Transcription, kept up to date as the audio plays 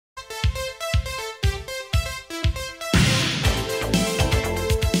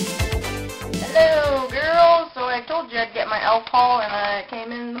told you I'd get my E.L.F. haul, and it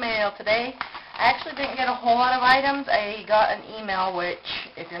came in the mail today. I actually didn't get a whole lot of items. I got an email, which,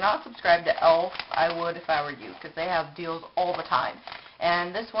 if you're not subscribed to E.L.F., I would if I were you, because they have deals all the time.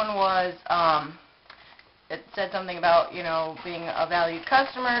 And this one was, it said something about, you know, being a valued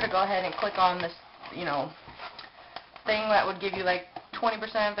customer, to go ahead and click on this, you know, thing that would give you like 20%,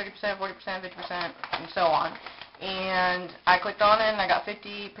 30%, 40%, 50%, and so on. And I clicked on it, and I got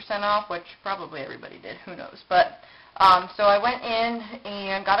 50% off, which probably everybody did, who knows. But, so I went in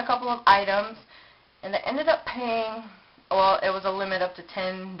and got a couple of items, and I ended up paying, well, it was a limit up to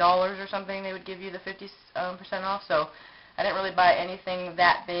 $10 or something. They would give you the 50% off, so I didn't really buy anything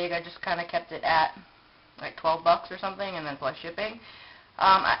that big. I just kind of kept it at like $12 or something, and then plus shipping.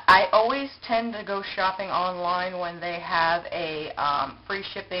 I always tend to go shopping online when they have a free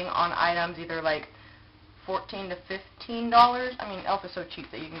shipping on items, either like $14 to $15. I mean, E.L.F. is so cheap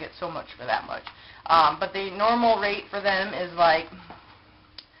that you can get so much for that much. But the normal rate for them is like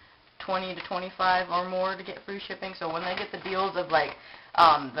 $20 to $25 or more to get free shipping. So when they get the deals of like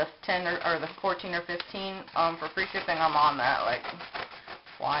the 10 or the 14 or 15 for free shipping, I'm on that, like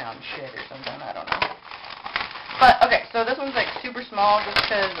fly on shit or something. I don't know. But okay, so this one's like super small, just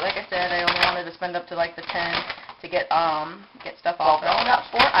because, like I said, I only wanted to spend up to like the 10 to get stuff off. I only got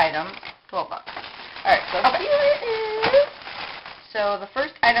 4 items, $12. Alright, so here it is. So the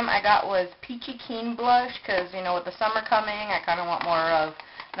first item I got was Peachy Keen Blush, because, you know, with the summer coming, I kind of want more of,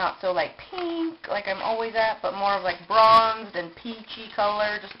 not so like pink, like I'm always at, but more of like bronzed and peachy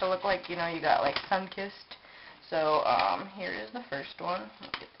color, just to look like, you know, you got like sun-kissed. So, here is the first one. Let me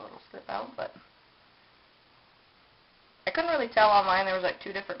get the little slip out, but I couldn't really tell online. There was like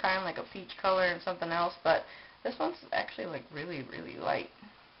 2 different kinds, like a peach color and something else, but this one's actually like really, really light.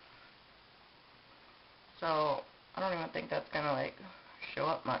 So I don't even think that's gonna like show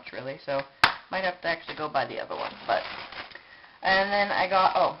up much really. So might have to actually go buy the other one. But and then I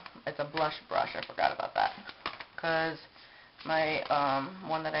got, oh, it's a blush brush. I forgot about that, because my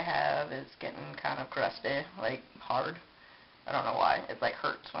one that I have is getting kind of crusty, like hard. I don't know why. It like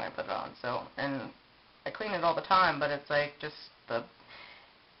hurts when I put it on. So, and I clean it all the time, but it's like just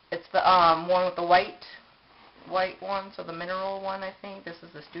it's the one with the white one, so the mineral one, I think. This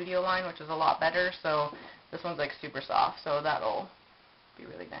is the studio line, which is a lot better. So this one's like super soft, so that'll be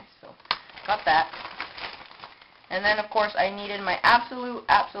really nice. So got that. And then of course I needed my absolute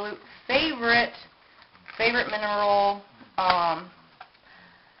favorite mineral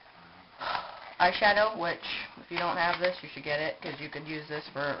eyeshadow, which if you don't have this, you should get it, because you could use this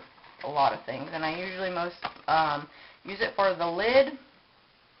for a lot of things. And I usually use it for the lid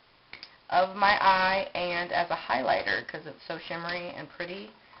of my eye and as a highlighter, because it's so shimmery and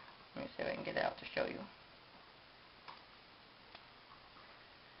pretty. Let me see if I can get it out to show you.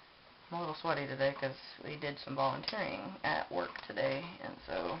 I'm a little sweaty today because we did some volunteering at work today, and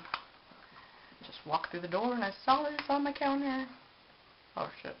so just walked through the door and I saw this on my counter. Oh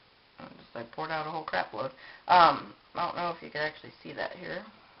shit, I poured out a whole crap load. I don't know if you can actually see that here,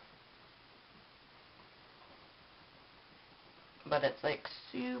 but it's like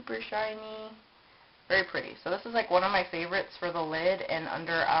super shiny, very pretty. So this is like one of my favorites for the lid and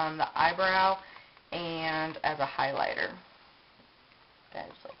under the eyebrow and as a highlighter. I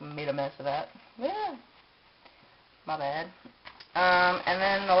just like made a mess of that. Yeah, my bad. And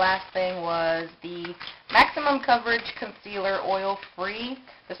then the last thing was the Maximum Coverage Concealer Oil Free.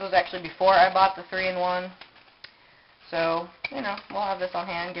 This was actually before I bought the 3-in-1. So, you know, we'll have this on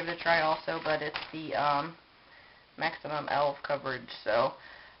hand, give it a try also, but it's the Maximum E.L.F. coverage. So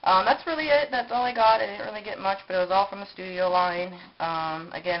that's really it. That's all I got. I didn't really get much, but it was all from the studio line.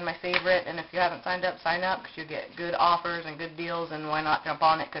 Again, my favorite, and if you haven't signed up, sign up, because you get good offers and good deals, and why not jump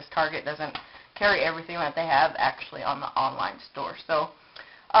on it, because Target doesn't carry everything that they have actually on the online store. So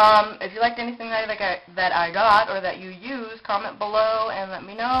if you liked anything that I got or that you use, comment below and let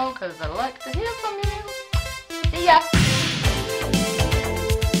me know, because I like to hear from you. See ya!